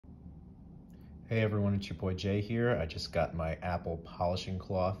Hey everyone, it's your boy Jay here. I just got my Apple polishing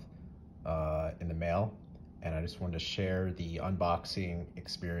cloth in the mail, and I just wanted to share the unboxing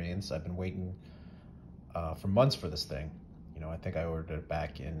experience. I've been waiting for months for this thing. You know, I think I ordered it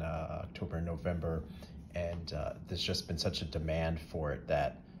back in October and November, and there's just been such a demand for it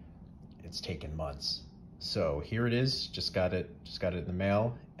that it's taken months. So here it is. Just got it in the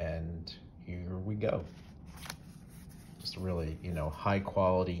mail, and here we go. Just a really, high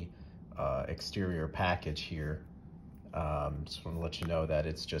quality exterior package here. Just want to let you know that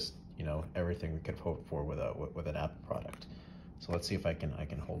it's just, everything we could hope for with an Apple product. So let's see if I can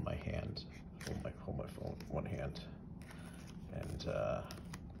hold my hand, hold my phone with one hand, and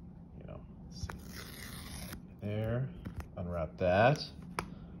see. There, unwrap that.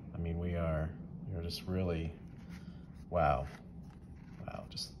 I mean, we are just really, wow,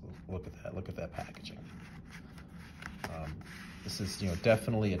 just look at that packaging. This is,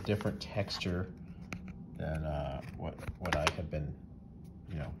 definitely a different texture than what I had been,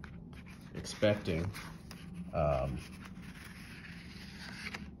 expecting.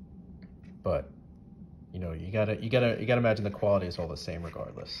 But you gotta imagine the quality is all the same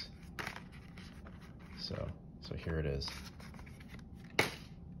regardless. So here it is.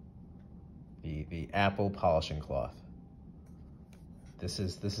 The Apple polishing cloth. This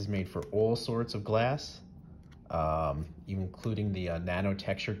is made for all sorts of glass. Even including the nano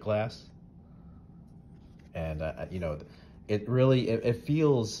textured glass, and it really it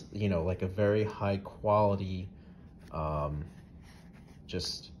feels like a very high quality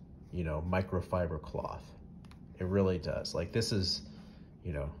just microfiber cloth. It really does. Like, this is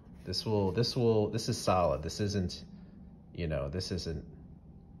this is solid. This isn't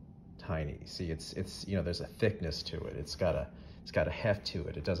tiny. See, it's there's a thickness to it. It's got a heft to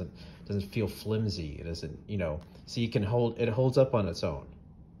it. It doesn't feel flimsy. It doesn't, see, it holds up on its own.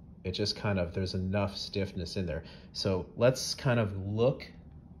 It just there's enough stiffness in there. So let's look,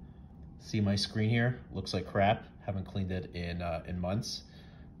 see my screen here. Looks like crap. Haven't cleaned it in months.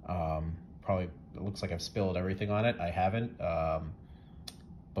 Probably, it looks like I've spilled everything on it. I haven't,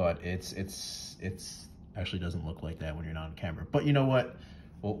 but it's actually doesn't look like that when you're not on camera. But you know what?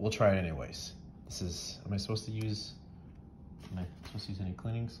 We'll try it anyways. This is, am I supposed to use any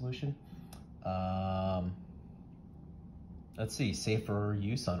cleaning solution? Let's see, safer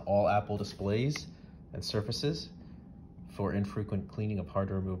use on all Apple displays and surfaces for infrequent cleaning of hard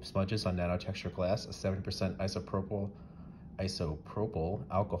to remove smudges on nano texture glass. A 70% isopropyl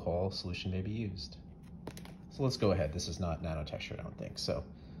alcohol solution may be used. So let's go ahead. This is not nano texture, I don't think. So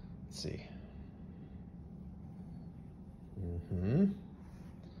let's see.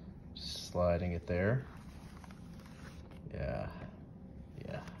 Just sliding it there. Yeah.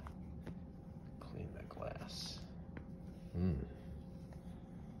 Clean that glass.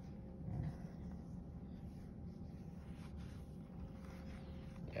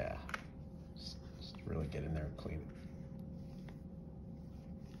 Yeah. Just really get in there and clean it.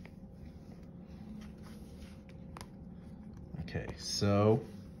 Okay, so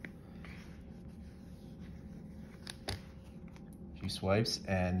a few swipes,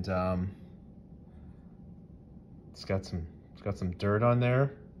 and it's got some dirt on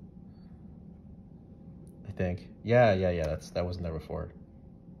there, I think. Yeah, that wasn't there before.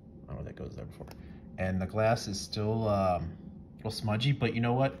 I don't think it was there before. And the glass is still a little smudgy, but you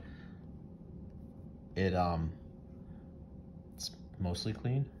know what? It's mostly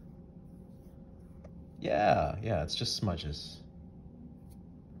clean. Yeah, it's just smudges,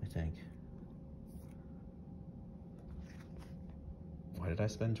 I think. Why did I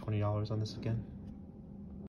spend $20 on this again?